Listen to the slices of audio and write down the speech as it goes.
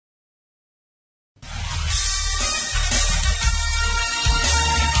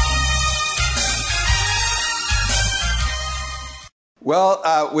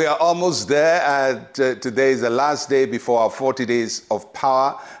Well, we are almost there. Today is the last day before our 40 days of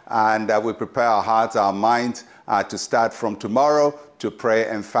power, and we prepare our hearts, our minds to start from tomorrow to pray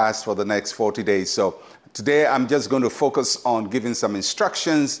and fast for the next 40 days. So today I'm just going to focus on giving some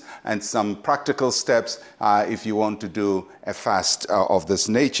instructions and some practical steps if you want to do a fast of this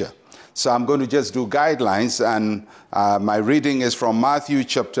nature. So I'm going to just do guidelines, and my reading is from Matthew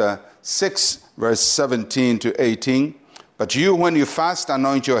chapter 6, verse 17 to 18. But you, when you fast,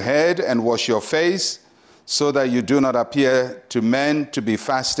 anoint your head and wash your face, so that you do not appear to men to be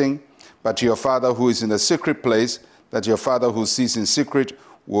fasting, but to your Father who is in the secret place, that your Father who sees in secret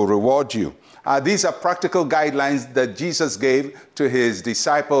will reward you. These are practical guidelines that Jesus gave to his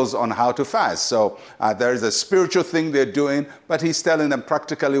disciples on how to fast. So there is a spiritual thing they're doing, but he's telling them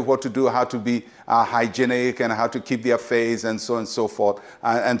practically what to do, how to be hygienic and how to keep their face and so on and so forth.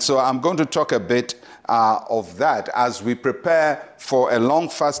 And so I'm going to talk a bit of that. As we prepare for a long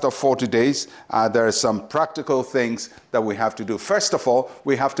fast of 40 days, there are some practical things that we have to do. First of all,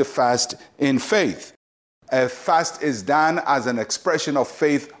 we have to fast in faith. A fast is done as an expression of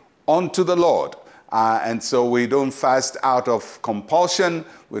faith unto the Lord. And so we don't fast out of compulsion.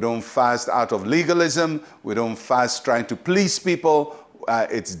 We don't fast out of legalism. We don't fast trying to please people.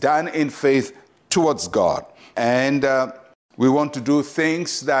 It's done in faith towards God. And we want to do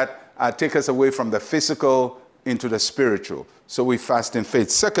things that take us away from the physical into the spiritual. So we fast in faith.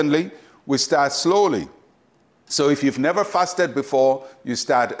 Secondly, we start slowly. So if you've never fasted before, you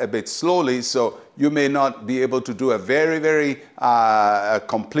start a bit slowly. So you may not be able to do a very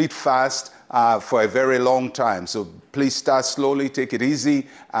complete fast for a very long time. So please start slowly, take it easy.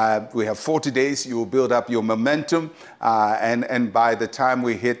 We have 40 days. You will build up your momentum. And by the time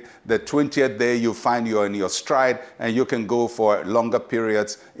we hit the 20th day, you'll find you're in your stride and you can go for longer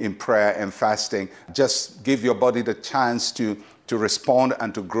periods in prayer and fasting. Just give your body the chance to respond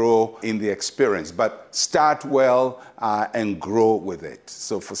and to grow in the experience. But start well and grow with it.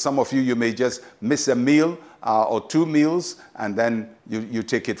 So for some of you, you may just miss a meal or two meals, and then you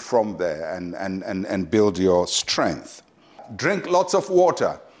take it from there and build your strength. Drink lots of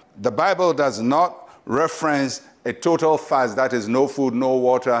water. The Bible does not reference a total fast, that is no food, no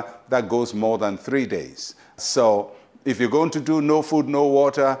water, that goes more than 3 days. So if you're going to do no food, no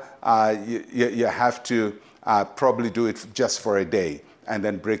water, you have to probably do it just for a day and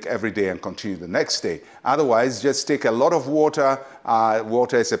then break every day and continue the next day. Otherwise, just take a lot of water.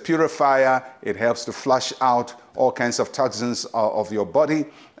 Water is a purifier. It helps to flush out all kinds of toxins of your body,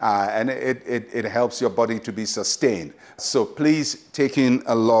 and it helps your body to be sustained. So please take in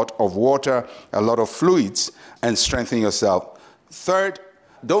a lot of water, a lot of fluids, and strengthen yourself. Third,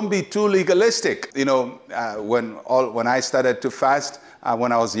 don't be too legalistic. You know, when I started to fast,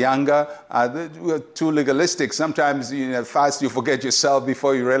 when I was younger, we were too legalistic. Sometimes fast, you forget yourself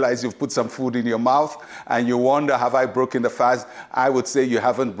before you realize you've put some food in your mouth and you wonder, have I broken the fast? I would say you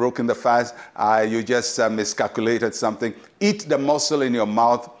haven't broken the fast. You just miscalculated something. Eat the morsel in your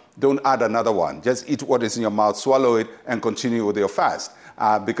mouth. Don't add another one. Just eat what is in your mouth, swallow it, and continue with your fast.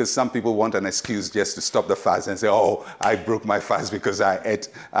 Because some people want an excuse just to stop the fast and say, oh, I broke my fast because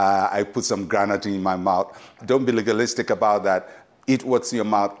I put some granite in my mouth. Don't be legalistic about that. Eat what's in your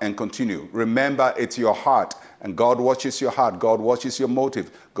mouth and continue. Remember, it's your heart, and God watches your heart. God watches your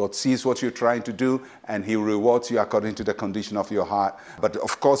motive. God sees what you're trying to do, and he rewards you according to the condition of your heart. But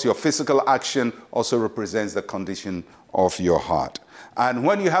of course, your physical action also represents the condition of your heart. And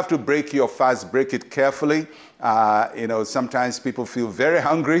when you have to break your fast, break it carefully. Sometimes people feel very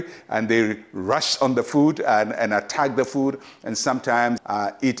hungry and they rush on the food and attack the food, and sometimes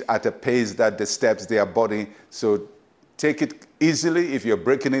eat at a pace that disturbs their body. So take it easily. If you're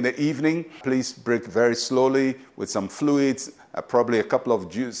breaking in the evening, please break very slowly with some fluids, probably a couple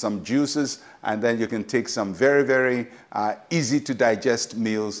of some juices, and then you can take some very easy to digest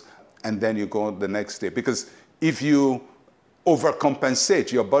meals, and then you go the next day. Because if you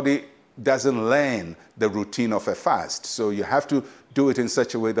overcompensate, your body doesn't learn the routine of a fast. So you have to do it in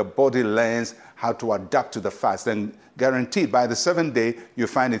such a way the body learns how to adapt to the fast. And guaranteed, by the 7th day, you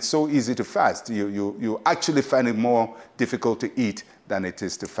find it so easy to fast. You actually find it more difficult to eat than it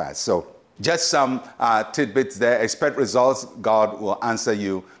is to fast. So just some tidbits there. Expect results. God will answer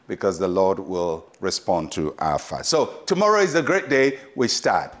you because the Lord will respond to our fast. So tomorrow is a great day. We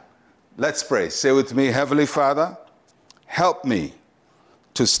start. Let's pray. Say with me, Heavenly Father, help me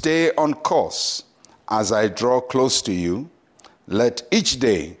to stay on course as I draw close to you. Let each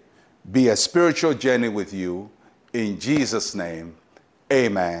day be a spiritual journey with you. In Jesus' name,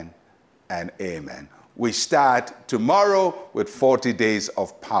 amen and amen. We start tomorrow with 40 days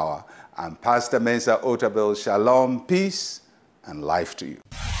of power. I'm Pastor Mensa, Otabil. Shalom, peace, and life to you.